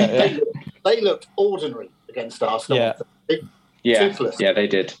because they looked ordinary against Arsenal. Toothless. Yeah, they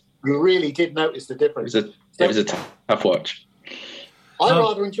did. You really did notice the difference. It was a tough watch. I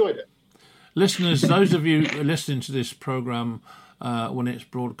rather enjoyed it. Listeners, those of you listening to this programme when it's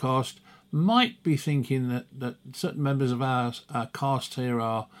broadcast might be thinking that certain members of our cast here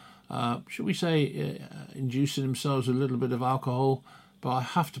are, should we say, inducing themselves a little bit of alcohol. But I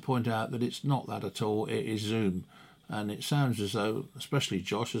have to point out that it's not that at all. It is Zoom. And it sounds as though, especially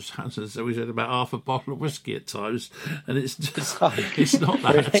Josh, it sounds as though he's had about half a bottle of whiskey at times. And it's just, it's not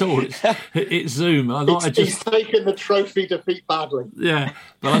that at all. It's Zoom. He's taken the trophy defeat badly. Yeah,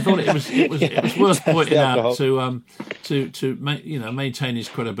 but I thought it was worth pointing out to maintain his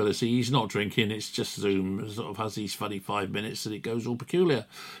credibility. He's not drinking. It's just Zoom. It sort of has these funny 5 minutes and it goes all peculiar.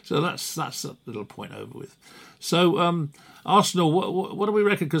 So that's a little point over with. So Arsenal, what do we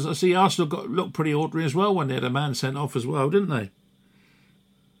reckon? Because I see Arsenal looked pretty ordinary as well when they had a man sent off as well, didn't they?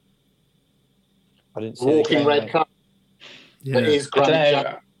 I didn't see walking red card. Yeah. It is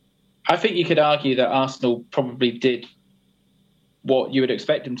I think you could argue that Arsenal probably did what you would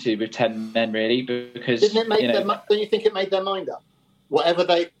expect them to with 10 men, really, because don't you think it made their mind up? Whatever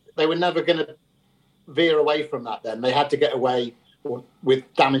they were never going to veer away from that. Then they had to get away with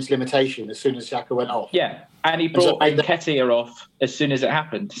damage limitation as soon as Xhaka went off. Yeah, and he brought Nketiah off as soon as it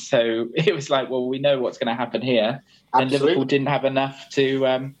happened. So it was like, well, we know what's going to happen here. Absolutely. And Liverpool didn't have enough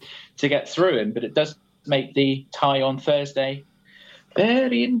to get through him. But it does make the tie on Thursday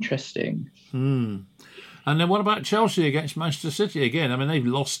very interesting. And then what about Chelsea against Manchester City again? I mean, they've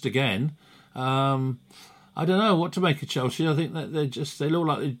lost again. I don't know what to make of Chelsea. I think that they look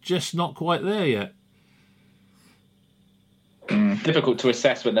like they're just not quite there yet. Difficult to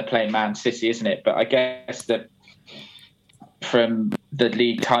assess when they're playing Man City, isn't it? But I guess that from the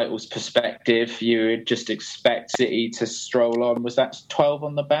league titles perspective, you would just expect City to stroll on. Was that 12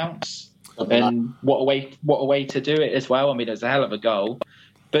 on the bounce? And what a way to do it as well. I mean, it was a hell of a goal.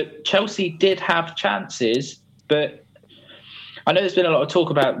 But Chelsea did have chances, but I know there's been a lot of talk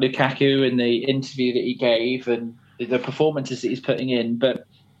about Lukaku and the interview that he gave and the performances that he's putting in, but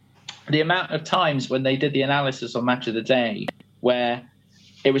the amount of times when they did the analysis on Match of the Day where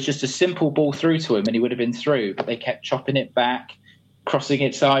it was just a simple ball through to him and he would have been through, but they kept chopping it back, crossing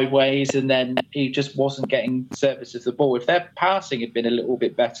it sideways, and then he just wasn't getting service of the ball. If their passing had been a little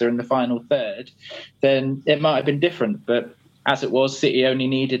bit better in the final third, then it might have been different. But as it was, City only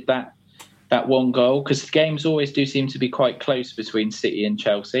needed that one goal, because the games always do seem to be quite close between City and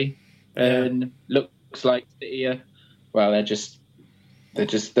Chelsea. And looks like City are, well,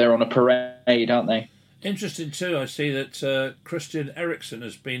 they're on a parade, aren't they? Interesting too, I see that Christian Eriksen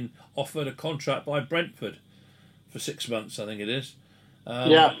has been offered a contract by Brentford for 6 months, I think it is.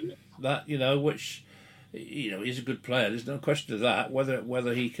 That, which, he's a good player. There's no question of that.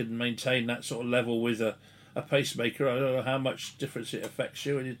 Whether he can maintain that sort of level with a pacemaker, I don't know how much difference it affects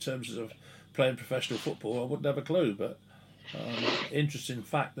you in terms of playing professional football. I wouldn't have a clue, but interesting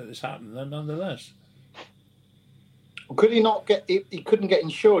fact that this happened nonetheless. Could he not get? He couldn't get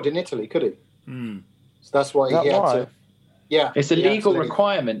insured in Italy, could he? So that's why he had to. Yeah, it's a legal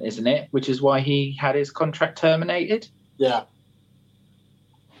requirement, isn't it? Which is why he had his contract terminated. Yeah.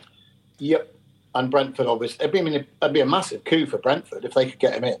 Yep. And Brentford, obviously, it'd be a massive coup for Brentford if they could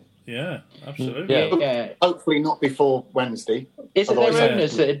get him in. Yeah, absolutely. Yeah. Hopefully not before Wednesday. Isn't there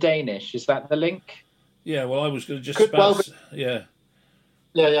owners that are Danish? Is that the link? Yeah. Well, I was going to just could well be. Yeah.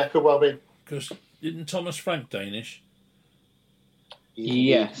 Yeah, could well be. Because isn't Thomas Frank Danish?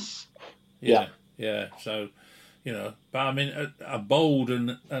 Yes. Yeah. So, but I mean, a bold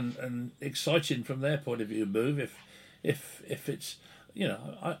and exciting from their point of view move. If it's,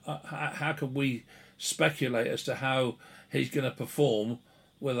 how can we speculate as to how he's going to perform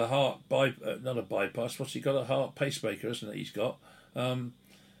with a not a bypass? What's he got? A heart pacemaker, isn't it? He's got. I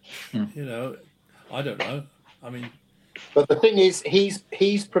don't know. I mean, but the thing is,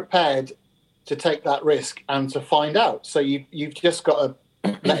 he's prepared to take that risk and to find out. So you've just got to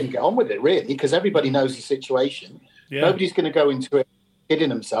let him get on with it, really, because everybody knows the situation. Yeah. Nobody's going to go into it kidding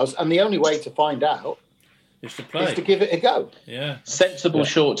themselves, and the only way to find out is to play. Is to give it a go. Yeah, sensible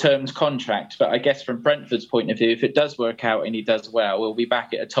short-term contract. But I guess from Brentford's point of view, if it does work out and he does well, we'll be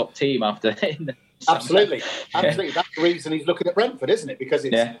back at a top team after. Absolutely. That's the reason he's looking at Brentford, isn't it? Because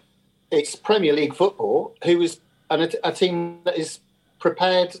it's Premier League football. Who is a team that is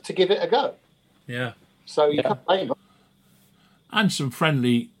prepared to give it a go. Yeah. So you can't blame them. And some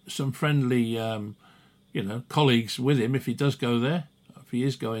friendly, colleagues with him if he does go there, if he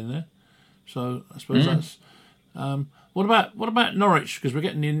is going there. So I suppose that's. What about Norwich? Because we're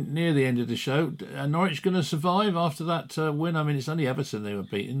getting near the end of the show. Are Norwich going to survive after that win? I mean, it's only Everton they were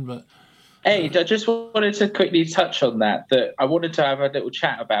beaten, but. Hey, I just wanted to quickly touch on that I wanted to have a little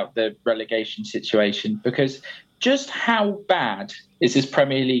chat about the relegation situation, because just how bad is this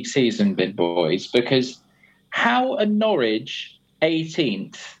Premier League season been, boys? Because how are Norwich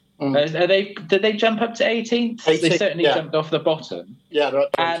 18th? Did they jump up to 18th? They certainly jumped off the bottom. Yeah, they're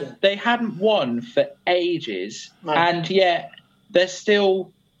up to 18th. And they hadn't won for ages, and yet they're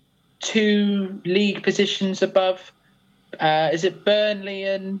still 2 league positions above. Is it Burnley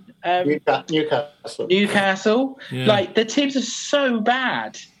and Newcastle? Yeah. Like, the teams are so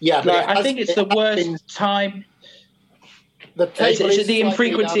bad. Yeah, I think it's the worst time. It's the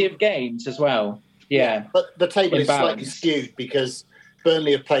infrequency of games as well. Yeah, but the table is slightly skewed because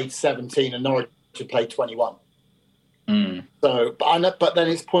Burnley have played 17 and Norwich have played 21. So, but then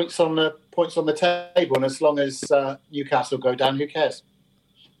it's points on the table, and as long as Newcastle go down, who cares?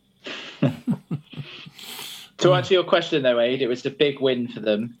 To answer your question, though, Aid, it was a big win for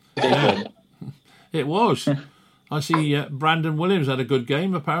them. Big win. It was. I see Brandon Williams had a good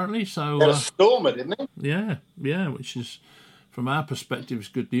game, apparently. So they had a stormer, didn't they? Yeah, which is, from our perspective, is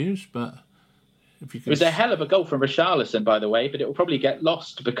good news. But if you could... It was a hell of a goal from Richarlison, by the way, but it will probably get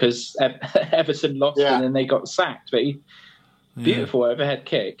lost because Everton lost and then they got sacked. But beautiful overhead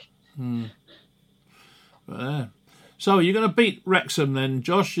kick. So you're going to beat Wrexham then,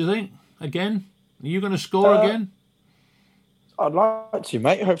 Josh, you think? Again? Are you going to score again? I'd like to,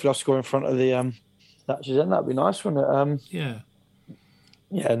 mate. Hopefully I'll score in front of the Thatcher's End. That'd be nice, wouldn't it?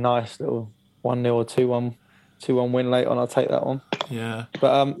 Yeah, nice little 1-0 or 2-1 win late on. I'll take that one. Yeah.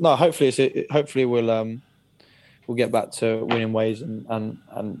 But no, hopefully we'll get back to winning ways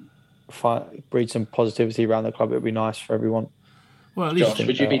and breed some positivity around the club. It'd be nice for everyone. Well, at least Josh,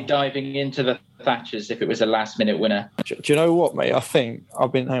 would you be diving into the Thatchers if it was a last-minute winner? Do you know what, mate? I think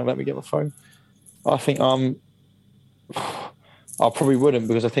hang on, let me get my phone. I think I probably wouldn't,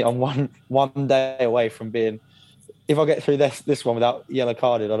 because I think I'm one day away from being if I get through this one without yellow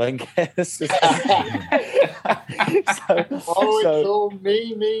carded, I don't care. so, it's all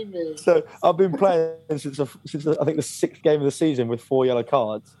me. So I've been playing since I think the 6th game of the season with 4 yellow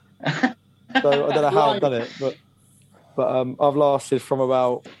cards. So I don't know how I've done it, but I've lasted from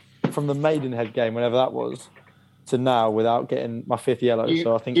the Maidenhead game, whenever that was, to now without getting my 5th yellow.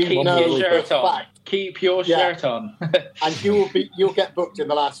 So I think keep your shirt on. Keep your shirt on. And you'll get booked in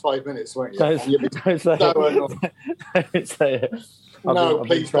the last 5 minutes, won't you? Don't say it. I've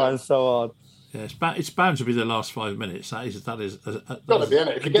been trying so hard. Yeah, it's bound to be the last 5 minutes. That is got to be, isn't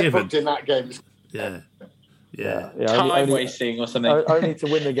it? If you get booked in that game, yeah. Time wasting or something. Only to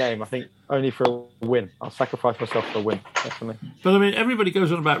win the game. I think only for a win. I'll sacrifice myself for a win, definitely. But I mean, everybody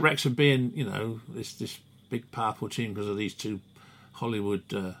goes on about Wrexham being, this big powerful team because of these two Hollywood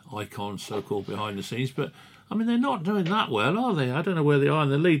icons, so-called, behind the scenes. But I mean, they're not doing that well, are they? I don't know where they are in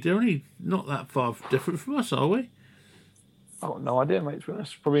the league. They're only not that far different from us, are we? Oh, no idea, mate. To be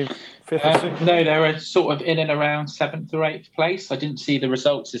honest, probably 5th or 6th. No, they're sort of in and around 7th or 8th place. I didn't see the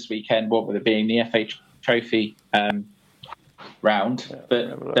results this weekend, what with it being the FA Trophy round,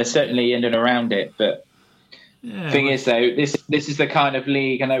 but they're certainly in and around it. But thing is, though, this is the kind of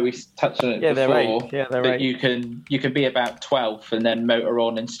league. I know we've touched on it before. They're but you can be about 12th and then motor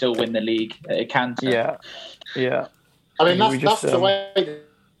on and still win the league at a canter. Yeah. I mean, that's the way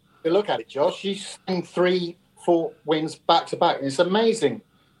to look at it, Josh. You sing 3-4 wins back to back, and it's amazing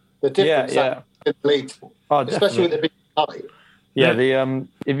the difference in the league, especially with the big party. Yeah,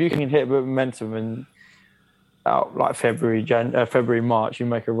 if you can hit a bit of momentum and out like February, March, you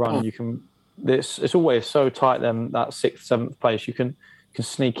make a run. You can. It's always so tight. Then that 6th, 7th place, you can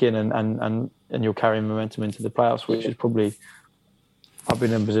sneak in and you'll carry momentum into the playoffs, which is probably. I've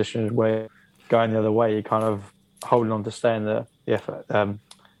been in positions where going the other way, you're kind of holding on to stay in the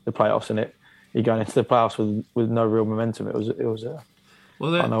playoffs, and you're going into the playoffs with no real momentum. It was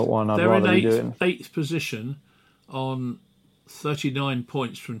well, I know one I'd they're rather in be doing. 8th position on 39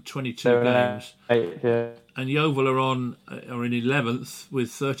 points from 22 games. And Yeovil are in 11th with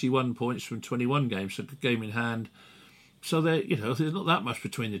 31 points from 21 games, so good game in hand. So there's not that much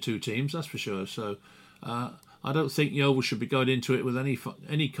between the two teams, that's for sure. So I don't think Yeovil should be going into it with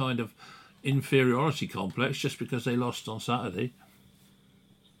any kind of inferiority complex just because they lost on Saturday.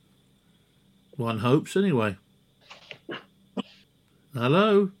 One hopes, anyway.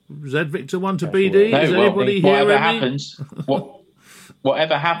 Hello, Z Victor 1 to BD. Is anybody here?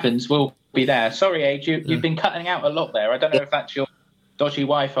 Whatever happens, we'll be there. Sorry, Age, you've been cutting out a lot there. I don't know if that's your dodgy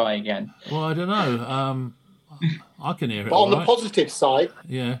Wi-Fi again. Well, I don't know. I can hear it. But on the positive side,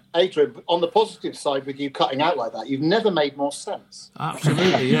 Adrian, on the positive side, with you cutting out like that, you've never made more sense.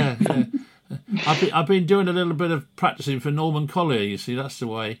 Absolutely, yeah. I've been doing a little bit of practicing for Norman Collier. You see, that's the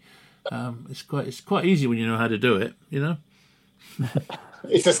way. It's quite easy when you know how to do it.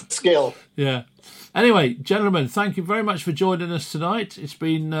 It's a skill. Yeah. Anyway, gentlemen, thank you very much for joining us tonight. It's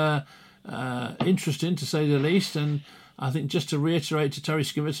been interesting, to say the least. And I think just to reiterate to Terry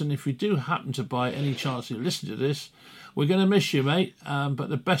Skiverton, if we do happen to by any chance you listen to this, we're going to miss you, mate. But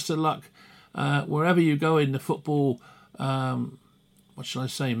the best of luck wherever you go in the football, what shall I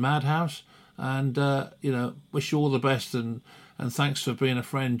say, madhouse. And, wish you all the best. And thanks for being a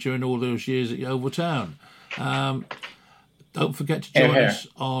friend during all those years at Yeovil Town. Don't forget to join us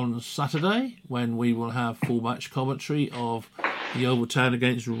on Saturday when we will have full match commentary of Yeovil Town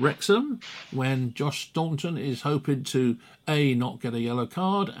against Wrexham, when Josh Staunton is hoping to A, not get a yellow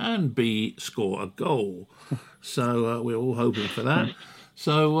card, and B, score a goal. So we're all hoping for that.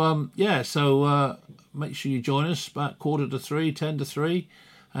 So, make sure you join us about 2:45, 2:50,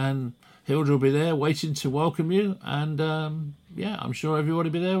 and Hilda will be there waiting to welcome you. And, I'm sure everybody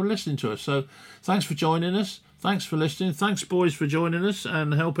will be there listening to us. So thanks for joining us. Thanks for listening. Thanks, boys, for joining us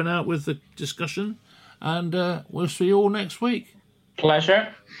and helping out with the discussion. And we'll see you all next week.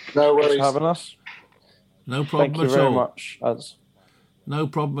 Pleasure. No worries. Thanks for having us. No problem at all. Thank you very much. No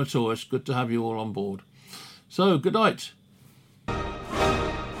problem at all. It's good to have you all on board. So, good night.